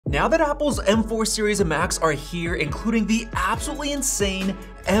Now that Apple's M4 series of Macs are here, including the absolutely insane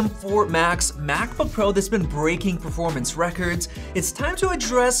M4 Max MacBook Pro that's been breaking performance records, it's time to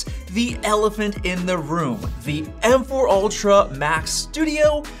address the elephant in the room, the M4 Ultra Mac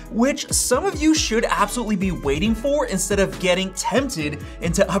Studio, which some of you should absolutely be waiting for instead of getting tempted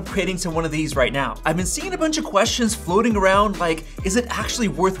into upgrading to one of these right now. I've been seeing a bunch of questions floating around like, is it actually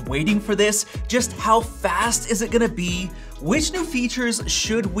worth waiting for this? Just how fast is it gonna be? Which new features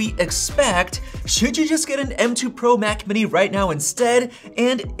should we expect? Should you just get an M2 Pro Mac Mini right now instead?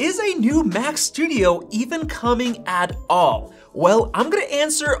 And is a new Mac Studio even coming at all? Well, I'm gonna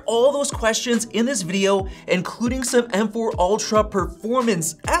answer all those questions in this video, including some M4 Ultra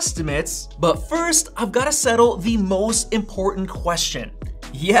performance estimates. But first, I've gotta settle the most important question.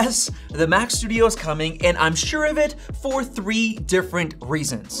 Yes, the Mac Studio is coming, and I'm sure of it for 3 different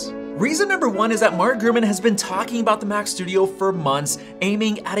reasons. Reason number 1 is that Mark Gurman has been talking about the Mac Studio for months,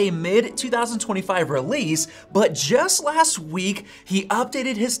 aiming at a mid-2025 release, but just last week, he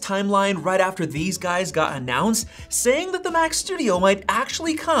updated his timeline right after these guys got announced, saying that the Mac Studio might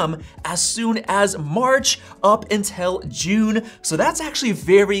actually come as soon as March up until June, so that's actually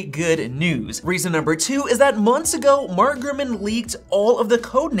very good news. Reason number 2 is that months ago, Mark Gurman leaked all of the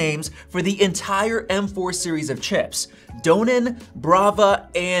code names for the entire M4 series of chips: Donin, Brava,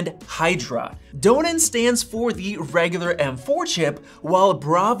 and Hydra. Donin stands for the regular M4 chip, while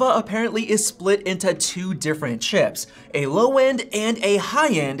Brava apparently is split into 2 different chips, a low-end and a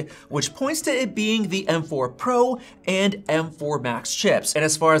high-end, which points to it being the M4 Pro and M4 Max chips. And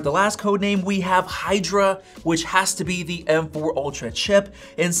as far as the last codename, we have Hydra, which has to be the M4 Ultra chip.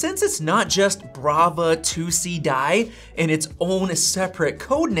 And since it's not just Brava 2C die in its own separate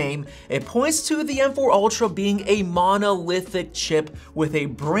codename, it points to the M4 Ultra being a monolithic chip with a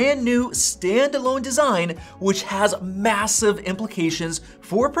brand new standalone design, which has massive implications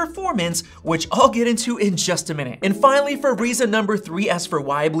for performance, which I'll get into in just a minute. And finally, for reason number 3, as for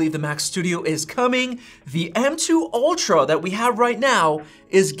why I believe the Mac Studio is coming, the M2 Ultra that we have right now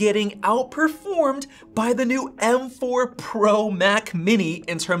is getting outperformed by the new M4 Pro Mac Mini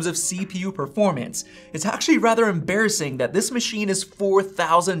in terms of CPU performance. It's actually rather embarrassing that this machine is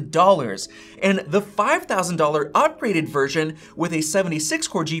 $4,000, and the $5,000 upgraded version with a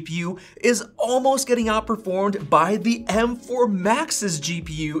 76-core GPU is almost getting outperformed by the M4 Max's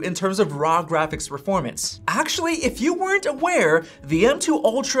GPU in terms of raw graphics performance. Actually, if you weren't aware, the M2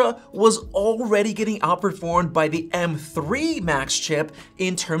 Ultra was already getting outperformed by the M3 Max chip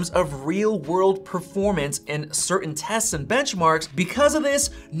in terms of real-world performance in certain tests and benchmarks. Because of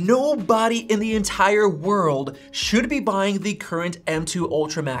this, nobody in the entire world should be buying the current M2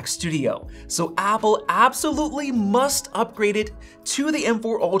 Ultra Max Studio. So Apple absolutely must upgrade it to the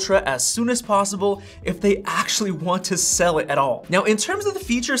M4 Ultra as soon as possible if they actually want to sell it at all. Now, in terms of the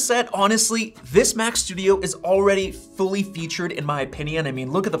feature set, honestly, this Mac Studio is already fully featured in my opinion. I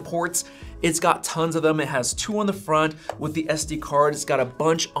mean, look at the ports. It's got tons of them. It has 2 on the front with the SD card. It's got a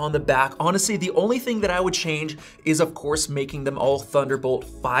bunch on the back. Honestly, the only thing that I would change is, of course, making them all Thunderbolt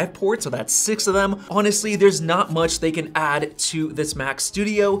 5 ports, so that's 6 of them. Honestly, there's not much they can add to this Mac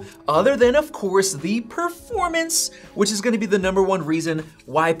Studio other than, of course, the performance, which is going to be the number 1 reason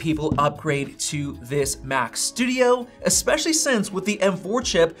why people upgrade to this Mac Studio, especially since with the M4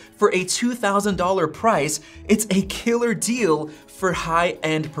 chip for a $2,000 price, it's a killer deal for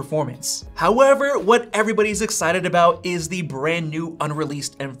high-end performance. However, what everybody's excited about is the brand new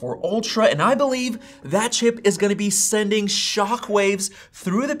unreleased M4 Ultra, and I believe that chip is going to be sending shockwaves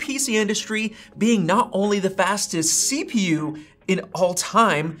through the PC industry, being not only the fastest CPU in all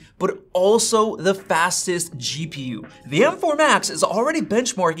time, but also the fastest GPU. The M4 Max is already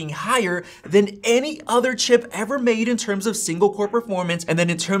benchmarking higher than any other chip ever made in terms of single-core performance, and then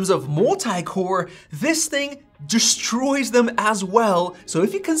in terms of multi-core, this thing destroys them as well. So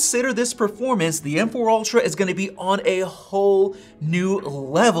if you consider this performance, the M4 Ultra is going to be on a whole new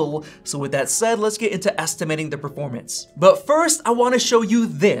level. So with that said, let's get into estimating the performance. But first, I want to show you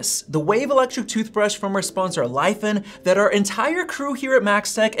this, the Wave electric toothbrush from our sponsor Laifen that our entire crew here at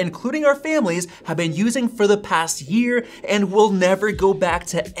MaxTech, including our families, have been using for the past year and will never go back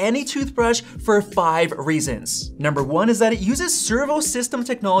to any toothbrush for 5 reasons. Number 1 is that it uses servo system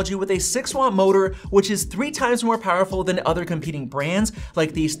technology with a 6-watt motor, which is 3 times more powerful than other competing brands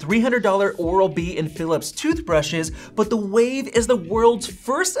like these $300 Oral-B and Philips toothbrushes, but the Wave is the world's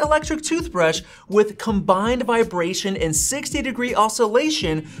first electric toothbrush with combined vibration and 60-degree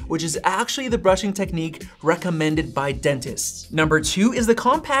oscillation, which is actually the brushing technique recommended by dentists. Number 2 is the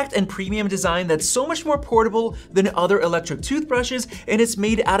compact and premium design that's so much more portable than other electric toothbrushes, and it's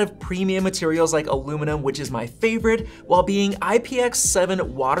made out of premium materials like aluminum, which is my favorite, while being IPX7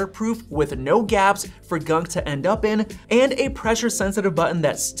 waterproof with no gaps for gunk to end up in, and a pressure-sensitive button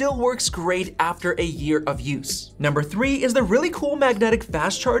that still works great after a year of use. Number 3 is the really cool magnetic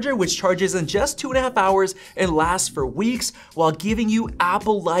fast charger, which charges in just 2.5 hours and lasts for weeks, while giving you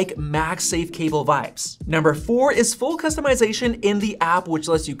Apple-like MagSafe cable vibes. Number 4 is full customization in the app, which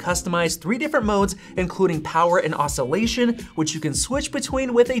lets you customize 3 different modes, including power and oscillation, which you can switch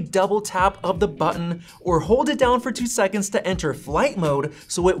between with a double tap of the button, or hold it down for 2 seconds to enter flight mode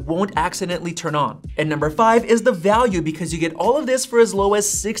so it won't accidentally turn on. And number 5 is the value, because you get all of this for as low as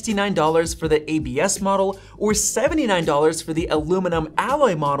 $69 for the ABS model, or $79 for the aluminum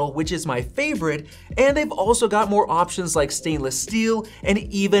alloy model, which is my favorite, and they've also got more options like stainless steel and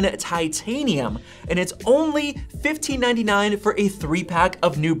even titanium, and it's only $15.99 for a 3-pack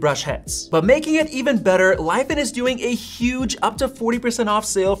of new brush heads. But making it even better, Laifen is doing a huge up to 40% off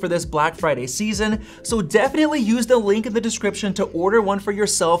sale for this Black Friday season, so definitely use the link in the description to order one for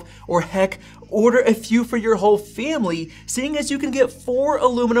yourself, or heck, order a few for your whole family, seeing as you can get 4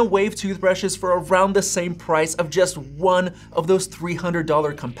 aluminum wave toothbrushes for around the same price of just one of those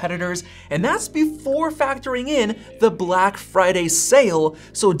 $300 competitors, and that's before factoring in the Black Friday sale,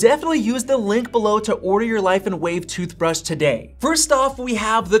 so definitely use the link below to order your Laifen Wave toothbrush today. First off, we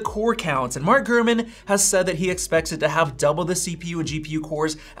have the core count, and Mark Gurman has said that he expects it to have double the CPU and GPU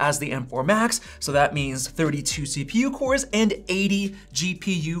cores as the M4 Max, so that means 32 CPU cores and 80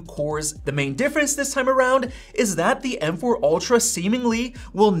 GPU cores. The main difference this time around is that the M4 Ultra seemingly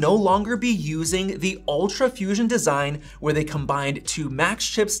will no longer be using the Ultra Fusion design, where they combined 2 Max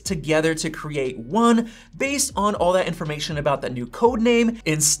chips together to create one based on all that information about that new code name.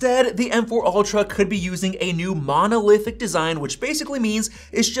 Instead, the M4 Ultra could be using a new monolithic design, which basically means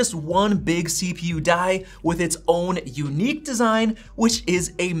it's just one big CPU die with its own unique design, which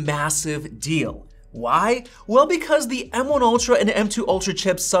is a massive deal. Why? Well, because the M1 Ultra and M2 Ultra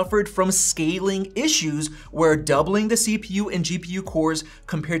chips suffered from scaling issues, where doubling the CPU and GPU cores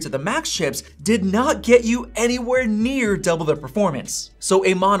compared to the Max chips did not get you anywhere near double the performance. So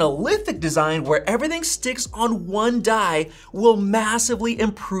a monolithic design where everything sticks on one die will massively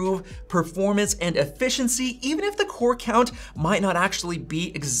improve performance and efficiency, even if the core count might not actually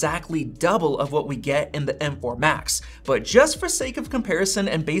be exactly double of what we get in the M4 Max. But just for sake of comparison,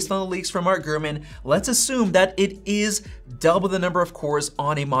 and based on the leaks from Mark Gurman, let's assume that it is double the number of cores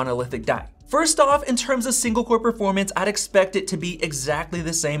on a monolithic die. First off, in terms of single core performance, I'd expect it to be exactly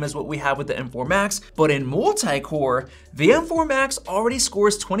the same as what we have with the M4 Max, but in multi-core, the M4 Max already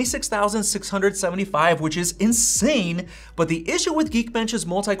scores 26,675, which is insane, but the issue with Geekbench's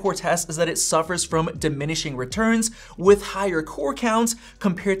multi-core test is that it suffers from diminishing returns with higher core counts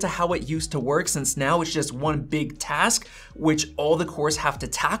compared to how it used to work, since now it's just one big task, which all the cores have to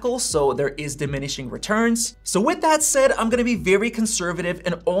tackle, so there is diminishing returns. So with that said, I'm gonna be very conservative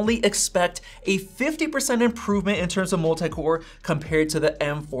and only expect a 50% improvement in terms of multi-core compared to the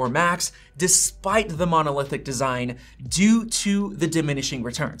M4 Max, despite the monolithic design, due to the diminishing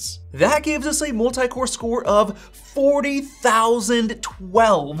returns. That gives us a multi-core score of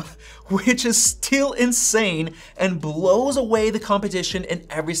 40,012, which is still insane and blows away the competition in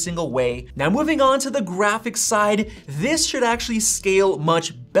every single way. Now moving on to the graphics side, this should actually scale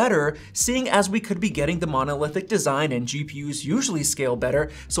much better, seeing as we could be getting the monolithic design and GPUs usually scale better,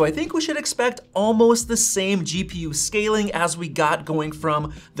 so I think we should expect almost the same GPU scaling as we got going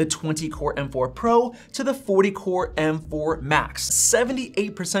from the 20-core M4 Pro to the 40-core M4 Max.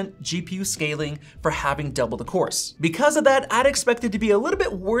 78% GPU scaling for having double the cores. Because of that, I'd expect it to be a little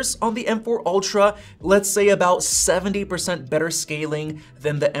bit worse on the M4 Ultra, let's say about 70% better scaling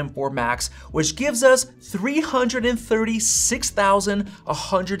than the M4 Max, which gives us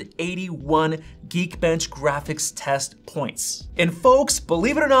 336,181 Geekbench graphics test points. And folks,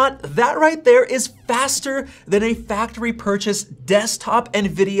 believe it or not, that right there is faster than a factory purchased desktop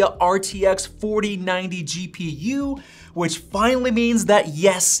NVIDIA RTX 4090 GPU, which finally means that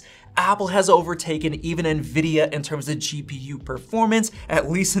yes, Apple has overtaken even NVIDIA in terms of GPU performance,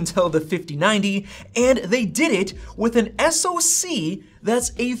 at least until the 5090, and they did it with an SoC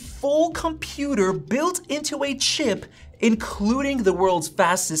that's a full computer built into a chip, including the world's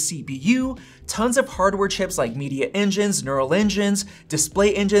fastest CPU, tons of hardware chips like media engines, neural engines,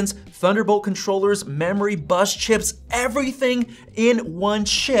 display engines, Thunderbolt controllers, memory bus chips, everything in one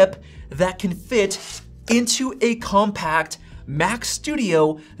chip that can fit into a compact Mac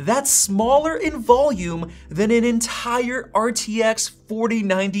Studio that's smaller in volume than an entire RTX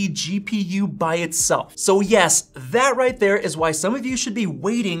 4090 GPU by itself. So yes, that right there is why some of you should be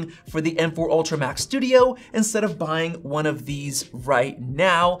waiting for the M4 Ultra Mac Studio instead of buying one of these right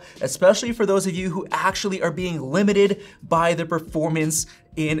now, especially for those of you who actually are being limited by the performance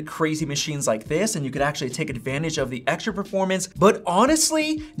in crazy machines like this, and you could actually take advantage of the extra performance. But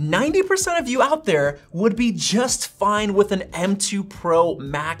honestly, 90% of you out there would be just fine with an M2 Pro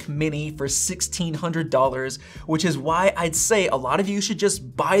Mac Mini for $1,600, which is why I'd say a lot of you should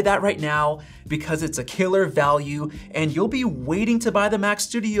just buy that right now because it's a killer value and you'll be waiting to buy the Mac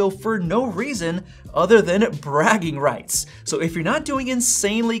Studio for no reason other than bragging rights. So if you're not doing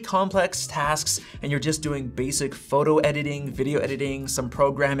insanely complex tasks and you're just doing basic photo editing, video editing, some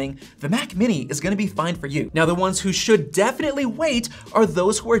programming, the Mac Mini is gonna be fine for you. Now, the ones who should definitely wait are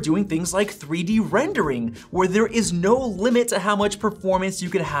those who are doing things like 3D rendering, where there is no limit to how much performance you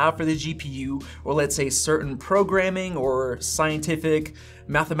can have for the GPU, or let's say certain programming or scientific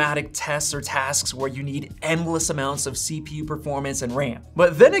mathematic tests or tasks where you need endless amounts of CPU performance and RAM.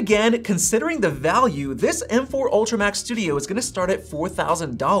 But then again, considering the value, this M4 Ultra Mac Studio is gonna start at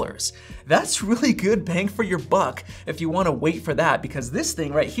 $4,000. That's really good bang for your buck if you wanna wait for that, because this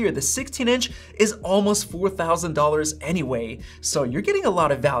thing right here, the 16-inch, is almost $4,000 anyway, so you're getting a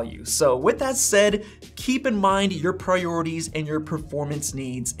lot of value. So with that said, keep in mind your priorities and your performance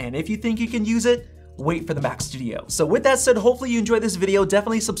needs, and if you think you can use it, wait for the Mac Studio. So with that said, hopefully you enjoyed this video.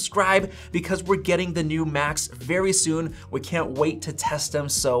 Definitely subscribe because we're getting the new Macs very soon. We can't wait to test them,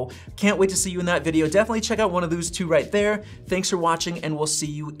 so can't wait to see you in that video. Definitely check out one of those two right there. Thanks for watching, and we'll see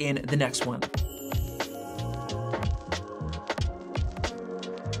you in the next one.